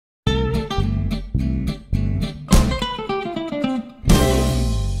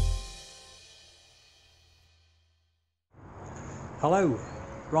Hello.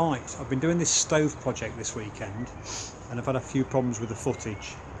 Right, I've been doing this stove project this weekend and I've had a few problems with the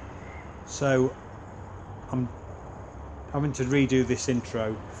footage, so I'm having to redo this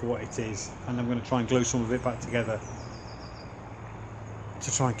intro for what it is, and I'm going to try and glue some of it back together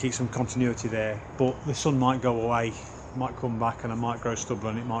to try and keep some continuity there. But the sun might go away, it might come back, and I might grow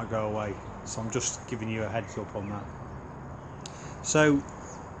stubborn, it might go away, so I'm just giving you a heads up on that. So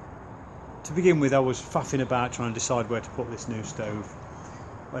to begin with, I was faffing about trying to decide where to put this new stove,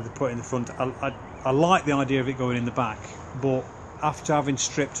 whether to put it in the front. I like the idea of it going in the back, but after having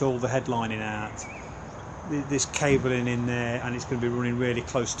stripped all the headlining out, there's cabling in there and it's going to be running really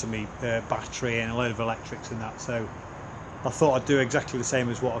close to me, battery and a load of electrics and that, so I thought I'd do exactly the same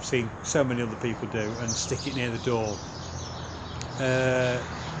as what I've seen so many other people do and stick it near the door.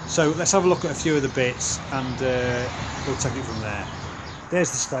 So let's have a look at a few of the bits and we'll take it from there. There's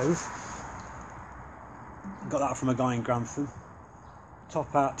the stove. Got that from a guy in Grantham.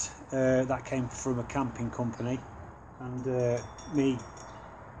 Top hat, that came from a camping company, and me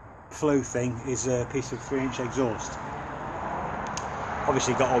flue thing is a piece of 3-inch exhaust.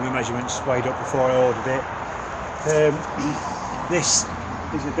 Obviously got all my measurements weighed up before I ordered it. This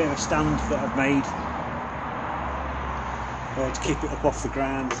is a bit of a stand that I've made to keep it up off the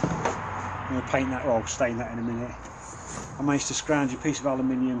ground. I'm going to paint that, or I'll stain that in a minute. I managed to scrounge a piece of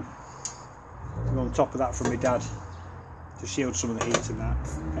aluminium on top of that from my dad to shield some of the heat and that.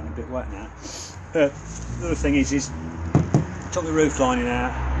 Getting a bit wet now. The other thing is took the roof lining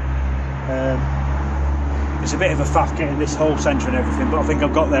out. It's a bit of a faff getting this whole centre and everything, but I think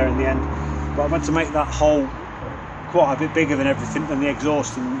I've got there in the end. But I've had to make that hole quite a bit bigger than everything, than the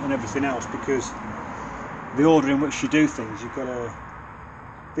exhaust and everything else, because the order in which you do things, you've got to.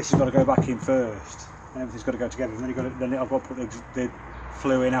 This has got to go back in first, and everything's got to go together. And then I've got to put the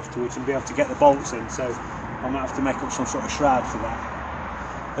flue in afterwards and be able to get the bolts in. So I might have to make up some sort of shroud for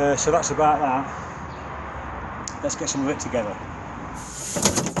that. So that's about that. Let's get some of it together.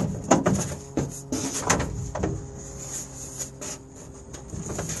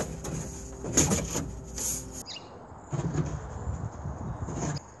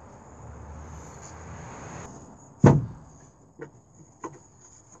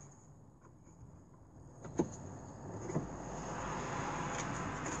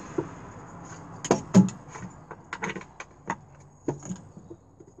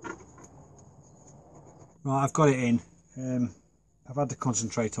 Right, I've got it in. I've had to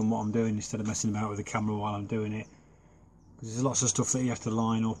concentrate on what I'm doing instead of messing about with the camera while I'm doing it, because there's lots of stuff that you have to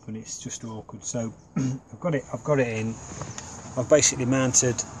line up and it's just awkward. So I've got it in. I've basically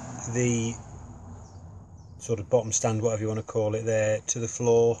mounted the sort of bottom stand, whatever you want to call it, there to the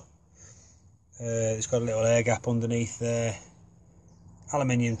floor. It's got a little air gap underneath there,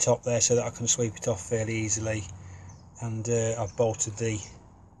 aluminium top there so that I can sweep it off fairly easily, and I've bolted the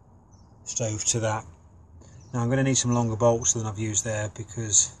stove to that. Now I'm going to need some longer bolts than I've used there,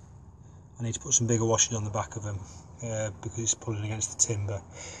 because I need to put some bigger washers on the back of them, because it's pulling against the timber.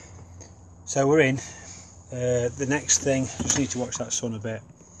 So we're in. The next thing, just need to watch that sun a bit.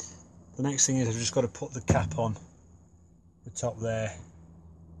 The next thing is I've just got to put the cap on the top there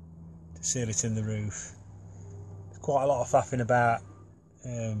to seal it in the roof. There's quite a lot of faffing about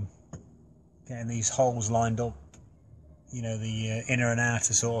getting these holes lined up, you know, the inner and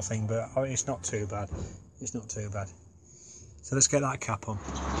outer sort of thing, but it's not too bad. It's not too bad. So let's get that cap on.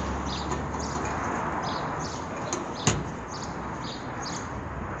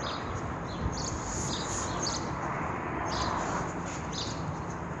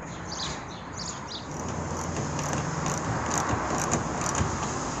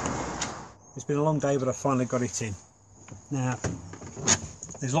 It's been a long day, but I finally got it in. Now,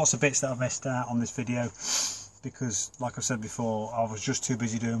 there's lots of bits that I've missed out on this video, because like I said before, I was just too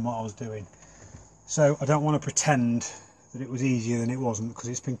busy doing what I was doing. So I don't want to pretend that it was easier than it wasn't, because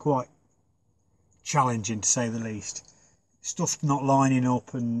it's been quite challenging to say the least. Stuff not lining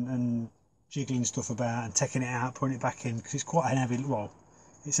up and jiggling stuff about and taking it out, putting it back in, because it's quite an heavy, well,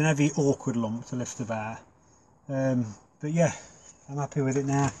 it's an heavy awkward lump to lift about. But yeah, I'm happy with it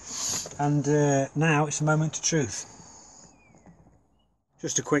now, and now it's a moment of truth.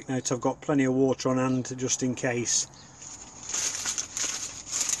 Just a quick note, I've got plenty of water on hand just in case.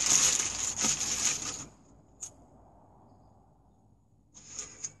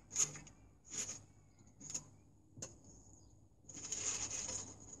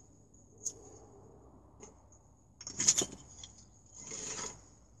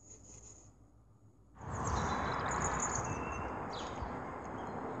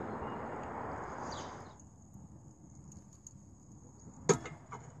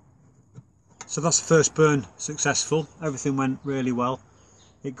 So that's the first burn successful. Everything went really well.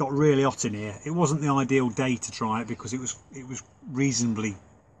 It got really hot in here. It wasn't the ideal day to try it because it was reasonably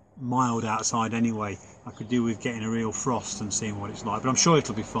mild outside anyway. I could do with getting a real frost and seeing what it's like, but I'm sure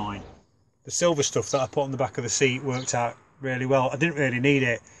it'll be fine. The silver stuff that I put on the back of the seat worked out really well. I didn't really need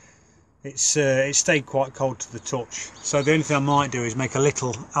it. It stayed quite cold to the touch. So the only thing I might do is make a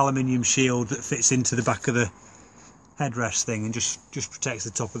little aluminium shield that fits into the back of the headrest thing and just protects the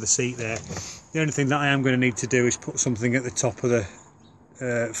top of the seat there. The only thing that I am going to need to do is put something at the top of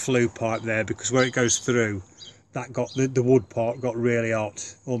the flue pipe there, because where it goes through, that got the wood part got really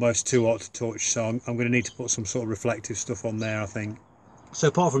hot, almost too hot to touch. So I'm going to need to put some sort of reflective stuff on there, I think. So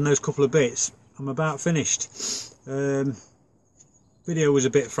apart from those couple of bits, I'm about finished. Video was a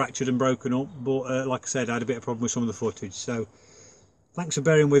bit fractured and broken up, but like I said, I had a bit of problem with some of the footage. So thanks for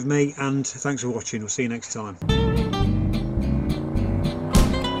bearing with me, and thanks for watching. We'll see you next time.